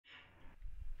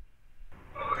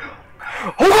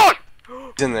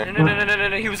He's in there.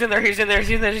 No, he was in there, he was in there, he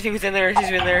was in there, he was in there, he was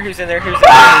in there, he was in there, he was in there, he was in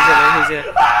there, he was in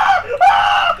there.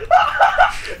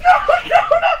 No,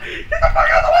 get the fuck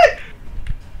out of the way!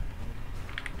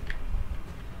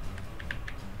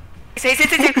 Say, I'm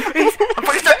fucking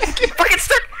stuck, I'm fucking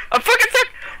stuck, I'm fucking stuck!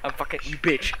 I'm fucking, you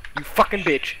bitch, you fucking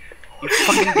bitch, you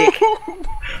fucking dick.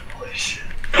 Holy shit.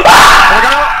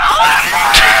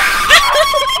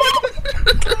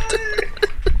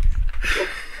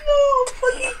 No,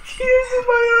 fucking tears in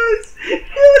my eyes!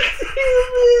 God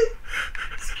damn it!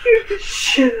 Scared the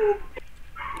shit out of me.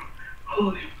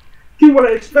 Holy. Dude, what I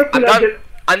expected I'd get.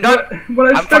 I'm done.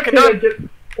 What I expected I'd get.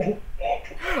 Oh.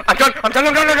 I'm done.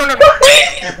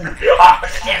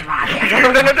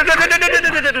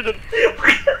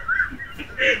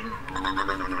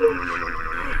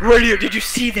 Radio, did you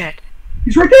see that?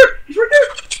 He's right there! He's right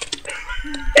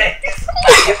there! He's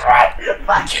fucking right!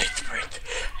 Fuck it!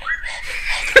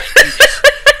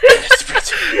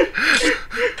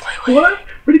 What?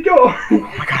 Where'd he go?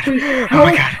 Oh my god. Oh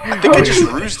my god. I think I just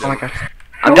bruised him. Oh my god.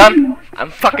 I'm done.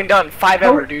 I'm fucking done. 5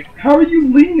 ever, dude. How are you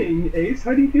leaning, Ace?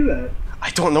 How do you do that? I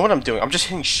don't know what I'm doing. I'm just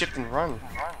hitting shift and run.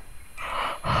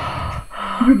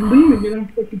 You're leaning and I'm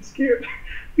fucking scared.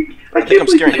 I think I'm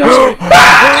scaring him.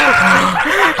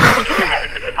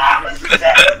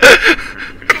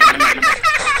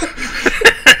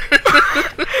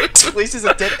 This place is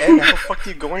a dead end. How the fuck do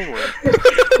you go anywhere?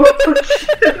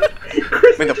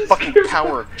 May the fucking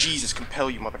power of Jesus compel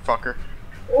you, motherfucker.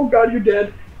 Oh god, you're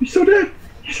dead. You're so dead.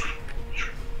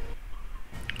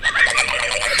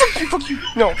 Fuck you.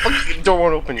 No, fuck you. The door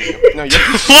won't open you. No, you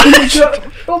have Oh my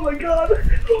god. Oh my god.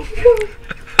 Oh my god.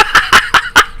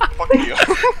 Fuck you.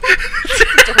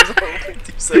 The door's open,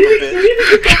 you son of a bitch. You need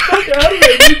to get the fuck out of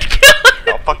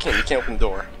there. Oh, fuck him. You can't open the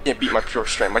door. You can't beat my pure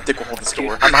strength. My dick will hold this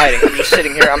door. I'm hiding. I'm just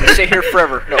sitting here. I'm gonna sit here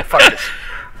forever. No, fuck this.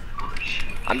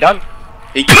 I'm done.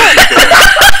 He killed me through the door.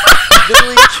 He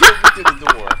literally killed me through the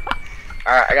door.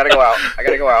 Alright, I gotta go out. I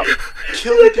gotta go out.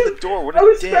 Killed me through the door. What I a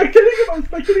was dick.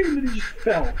 spectating and then he just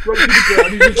fell right through the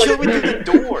ground. He was Killed me like, through the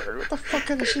door. What the fuck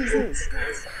kind of shit is this?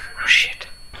 Oh shit.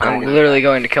 I'm literally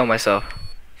going to kill myself.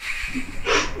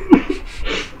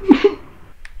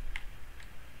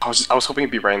 I was hoping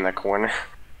it'd be right in that corner.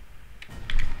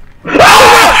 Die,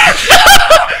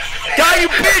 you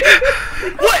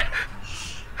bitch! What?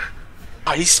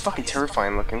 Oh, he's fucking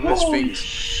terrifying looking. Look at his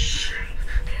face.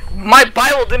 My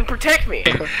Bible didn't protect me.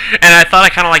 And I thought I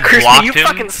kind of like Crispy, blocked you him.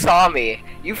 fucking saw me.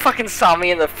 You fucking saw me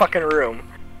in the fucking room.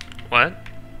 What?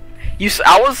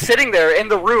 I was sitting there in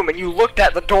the room and you looked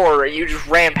at the door and you just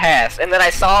ran past. And then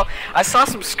I saw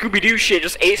some Scooby-Doo shit,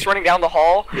 just Ace running down the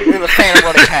hall and then the Phantom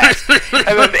running past.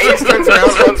 And then Ace turns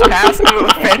around, runs past, and then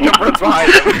the Phantom runs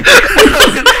behind him.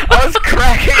 I was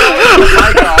cracking up with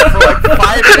my god for like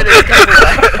 5 minutes because of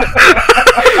that.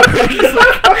 It's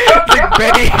like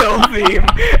Benny Hill theme,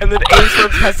 and then Ace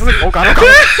runs past, it's like, oh god, and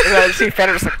then I see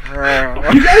Phantom just like,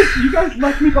 you guys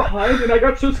left me behind and I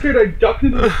got so scared I ducked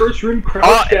into the first room,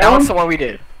 crouched and down. that's the one we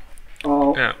did.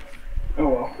 Oh. Yeah. Oh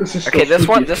well. This is Okay, still this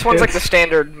spooky. one's like the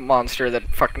standard monster that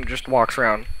fucking just walks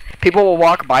around. People will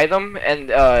walk by them and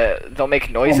they'll make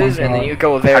noises, and then you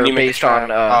go there How do you make a based on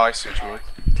trap? Oh, I see what you mean.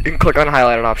 you can click on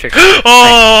highlighted objects.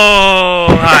 Oh,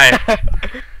 hi.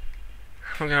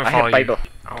 I'm gonna I follow have you. Bible.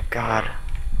 Oh god.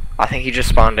 I think he just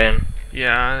spawned in.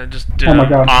 Yeah, I just did Oh my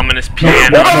an God. ominous piano.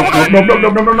 No. Where are you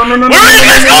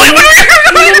guys going?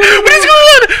 What is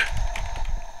going on?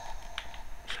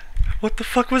 What the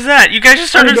fuck was that? You guys just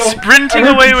started There you go. sprinting I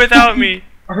heard away some without spooky. me.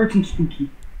 I heard some spooky.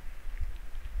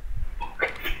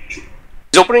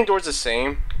 His opening door's the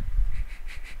same.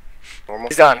 Normal.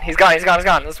 He's gone.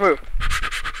 Let's move.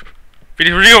 Where'd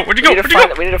you go? Where'd you go?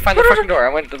 We need to find the fucking door.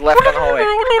 I went to the left down the hallway.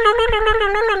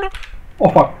 Oh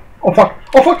fuck. Oh fuck.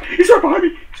 Oh fuck. He's right behind me.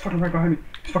 He's fucking right behind me.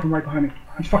 He's fucking right behind me.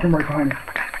 He's fucking right behind me.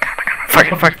 Fuck.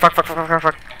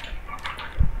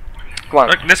 Come on.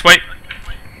 Look, this way.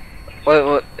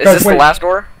 What, is Guys, this wait. the last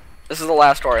door? This is the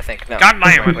last door, I think. No. God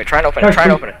damn it. Wait, try and open it. Guys, Try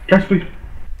and please. open it. Guys, please.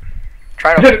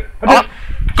 Try and I open did it. it. I did it.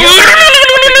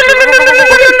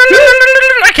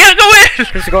 I can't go in.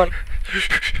 Where's it going?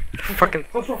 Fucking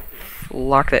What's wrong?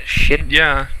 lock that shit.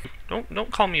 Yeah.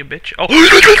 Don't call me a bitch. Oh.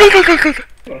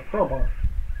 Crowbar.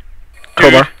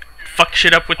 Crowbar. Fuck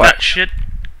shit up with What? that shit.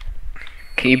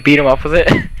 Can you beat him up with it?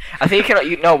 I think you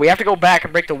can. No, we have to go back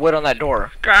and break the wood on that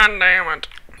door. God damn it.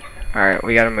 All right,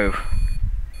 we gotta move.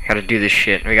 Gotta do this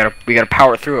shit. We gotta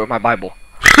power through it with my Bible.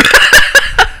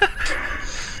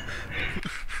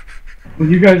 Well,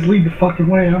 you guys lead the fucking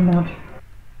way. I'm not.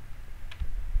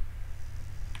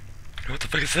 What the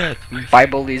fuck is that?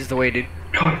 Bible leads the way, dude.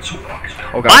 God, it's so fucking.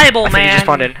 Oh god. Bible, I think he man. just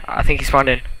spawned in. I think he spawned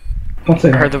in. Don't say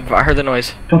I that. heard the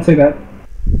noise. Don't say that.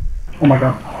 Oh my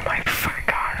god. Oh my fucking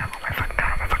god. Oh my fucking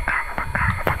god. Oh my fucking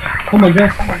god. Oh my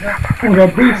god. Oh my god. Oh my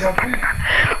god, please.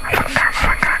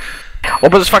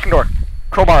 Open this fucking door.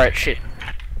 Crowbar it. Shit.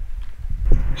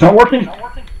 It's not working.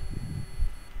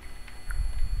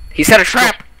 He set a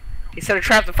trap. He set a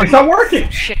trap to fucking. It's not working.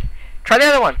 Shit. Try the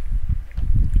other one.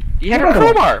 You had a What other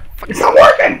one? crowbar. It's not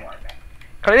working.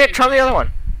 Try the other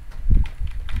one.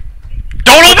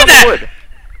 Don't Click open on the that! wood.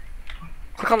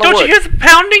 Click on the Don't wood. you hear the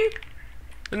pounding?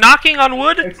 The knocking on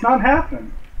wood? It's not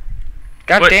happening.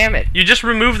 God What? damn it. You just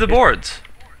removed the boards.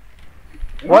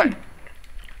 What?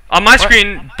 On my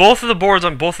screen, both of the boards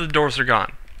on both of the doors are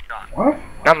gone. What?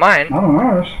 Not mine. Not on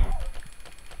ours.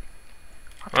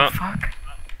 What the fuck?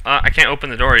 I can't open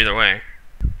the door either way.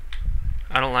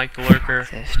 I don't like the lurker.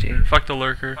 This dude. Fuck the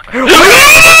lurker.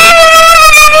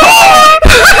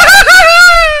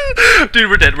 Dude,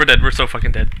 we're dead. We're dead. We're so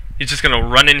fucking dead. He's just gonna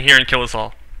run in here and kill us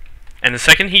all. And the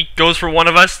second he goes for one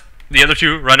of us, the other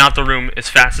two run out the room as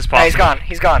fast as possible. Yeah, he's gone.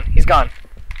 He's gone. He's gone.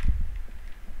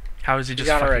 How is he just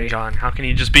gone fucking already. gone? How can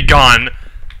he just be gone?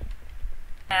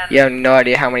 You have no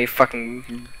idea how many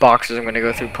fucking boxes I'm gonna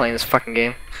go through playing this fucking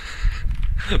game.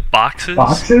 Boxes?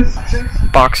 Boxes?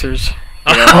 Boxers.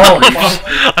 Oh,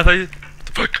 I thought you... What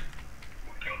the fuck?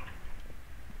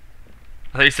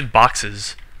 I thought you said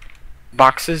boxes.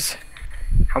 Boxes?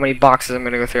 How many boxes I'm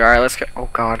gonna go through? Alright, let's go. Oh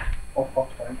god. Oh, fuck,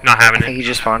 man. Not I having think it. he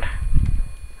just spawned.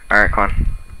 Alright, come on.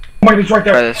 Oh my god, he's right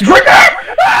Try there. this. He's right there!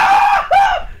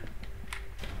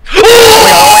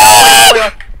 Oh my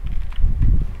god.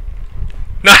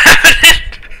 Not having it!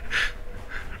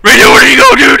 Radio, where do you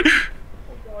go, dude?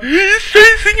 He's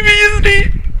chasing me, isn't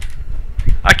he?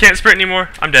 I can't sprint anymore.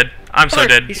 I'm dead. I'm so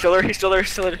dead. He's still there. He's still there.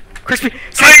 He's still there. Crispy. No,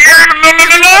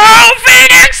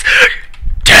 Phoenix!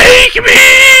 Take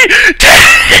me!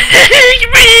 Take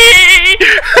me!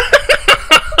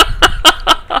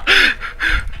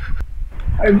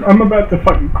 I'm about to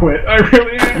fucking quit. I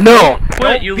really am. No. Quit,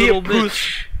 Don't you be little a puss.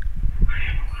 bitch.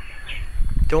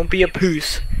 Don't be a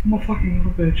poos. I'm a fucking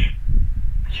little bitch.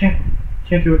 I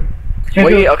can't do it. Can't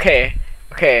do Wait. it. Okay.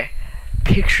 Okay.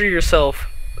 Picture yourself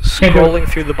Can't do it. scrolling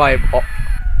through the Bible.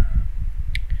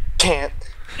 Can't.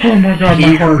 Oh my god, my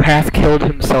He who heart. hath killed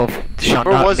himself shall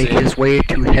Where not was make he? his way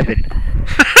to heaven.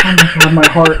 Oh my god, my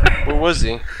heart. Where was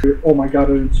he? Oh my god,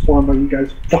 I didn't spawn by you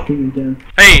guys fucking again.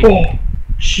 Hey! Oh,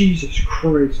 Jesus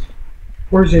Christ.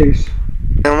 Where's Ace?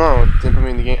 I don't know. It didn't put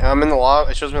me in the game. I'm in the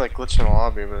lobby. It shows me like glitching in the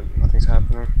lobby, but nothing's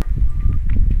happening.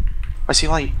 I see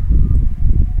light.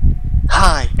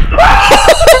 Hi.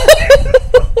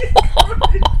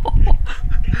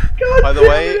 God By the damn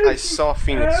way, it, I saw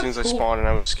Phoenix as soon as I asshole. spawned and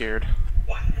I was scared.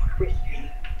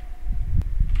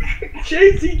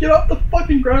 JC, get off the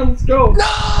fucking ground, let's go!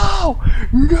 No!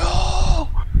 No!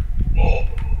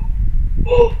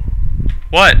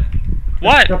 What?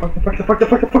 What? The fuck, the fuck, the fuck, the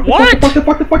fuck, the fuck, What? the fuck, the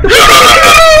fuck, the fuck, the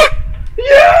fuck,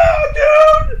 Yeah,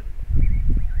 dude!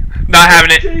 Not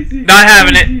having it. Jay-Z, Not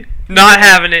having it. Jay-Z, Not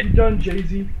having You it. done,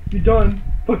 Jay-Z. You done.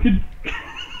 Fucking...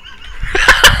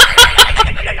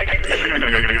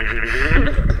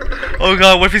 Oh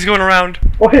god, what if he's going around?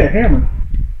 Oh, hey, a hammer.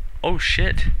 Oh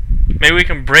shit. Maybe we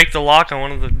can break the lock on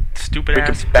one of the stupid We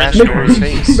ass can bash prison doors. doors.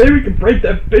 Face. Maybe we can break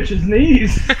that bitch's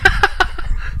knees.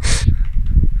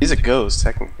 He's a ghost,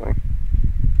 technically.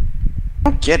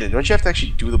 I don't get it. Don't you have to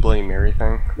actually do the Bloody Mary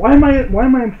thing? Why am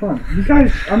I in front? You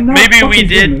guys, I'm not Maybe we fucking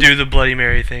did doing do this. the Bloody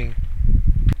Mary thing.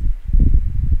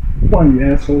 Come on,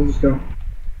 you assholes, let's go.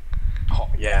 Oh,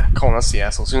 yeah. Calling us the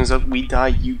asshole. As soon as we die,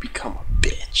 you become a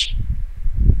bitch.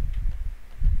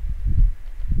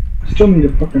 Still need to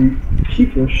fucking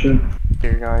keep this shit.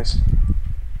 Here, guys.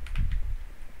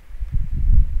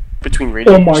 Between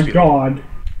radio Oh and my speed. god.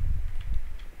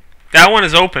 That one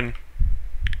is open.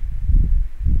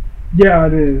 Yeah,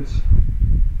 it is.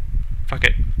 Fuck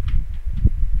it.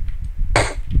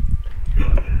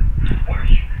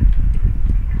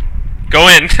 Go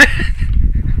in.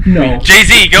 No.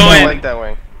 Jay-Z, go I in. like that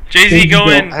way. Jay-Z, Jay-Z, go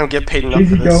go. in. I don't get paid enough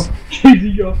Jay-Z for go. this.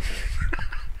 Jay-Z go.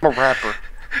 I'm a rapper.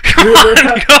 Come Really,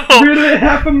 on, go. really,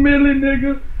 $500,000,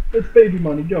 nigga. That's baby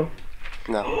money, go.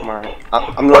 No, I'm alright.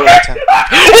 I'm the right town.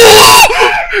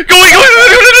 Going.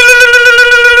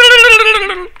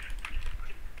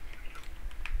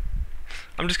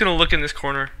 I'm just gonna look in this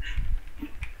corner.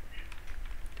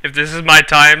 If this is my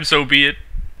time, so be it.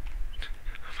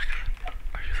 Oh my god.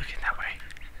 Are you looking that way?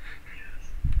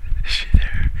 Is she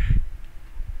there?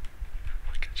 Oh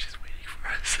my god, she's waiting for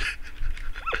us.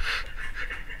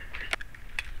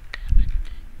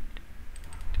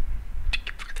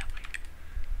 Look that way.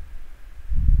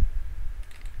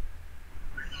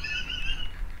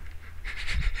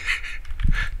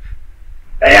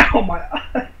 Ow, my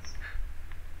eyes.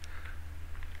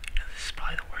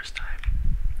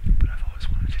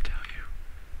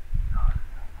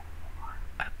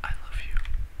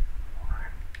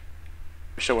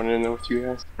 I went in there with you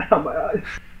guys. Ow, my eyes.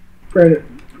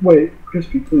 Brandon, wait,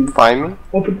 Crispy, please. Find me?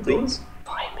 Open the Please.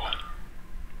 Find me.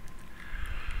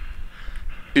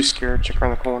 Too scared, check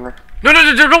around the corner. No, no,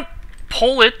 no, no, don't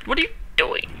pull it. What are you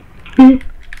doing? door.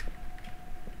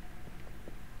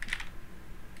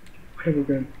 Okay, we're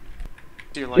good.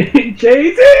 Do you like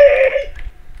JT!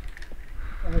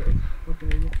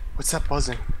 What's that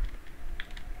buzzing?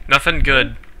 Nothing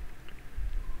good.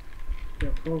 Yeah,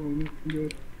 probably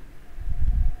good.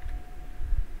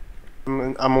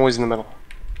 I'm always in the middle.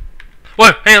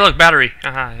 What? Hey, look, battery.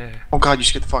 Yeah, yeah. Oh god, you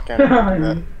should get the fuck out of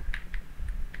here.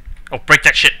 Oh, break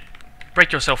that shit.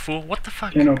 Break yourself, fool. What the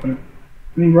fuck? Can't open it.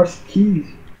 I need rusty keys.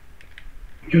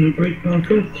 You're gonna break my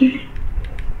first key.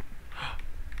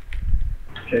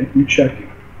 Okay, you check.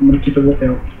 I'm gonna keep a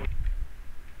lookout.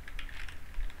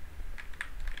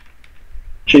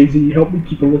 Jay-Z, help me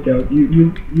keep a lookout.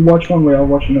 You watch one way, I'll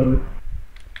watch another.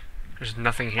 There's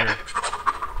nothing here.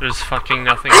 There's fucking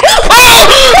nothing here. Don't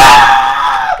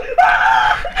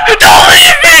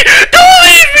leave me! Don't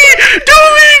leave me!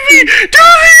 Don't leave me!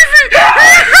 Don't leave me!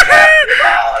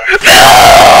 No!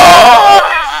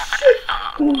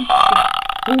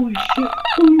 Holy shit!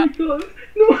 Oh my god!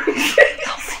 No! Turn it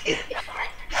off!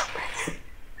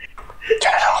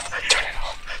 Turn it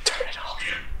off! Turn it off!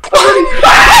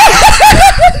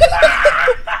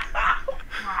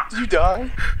 Did you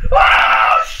die?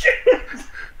 Oh shit!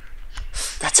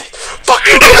 That's it. Fuck!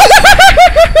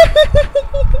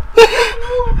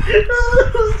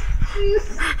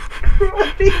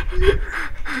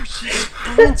 She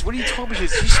sprints. What are you talking about? She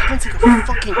sprints like a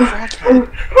fucking crackhead.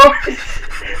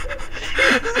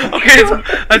 Okay,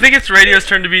 I think it's Radio's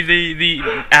turn to be the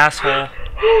asshole.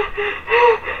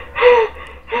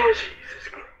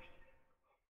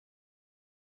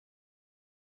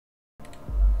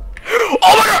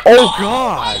 Oh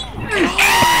god!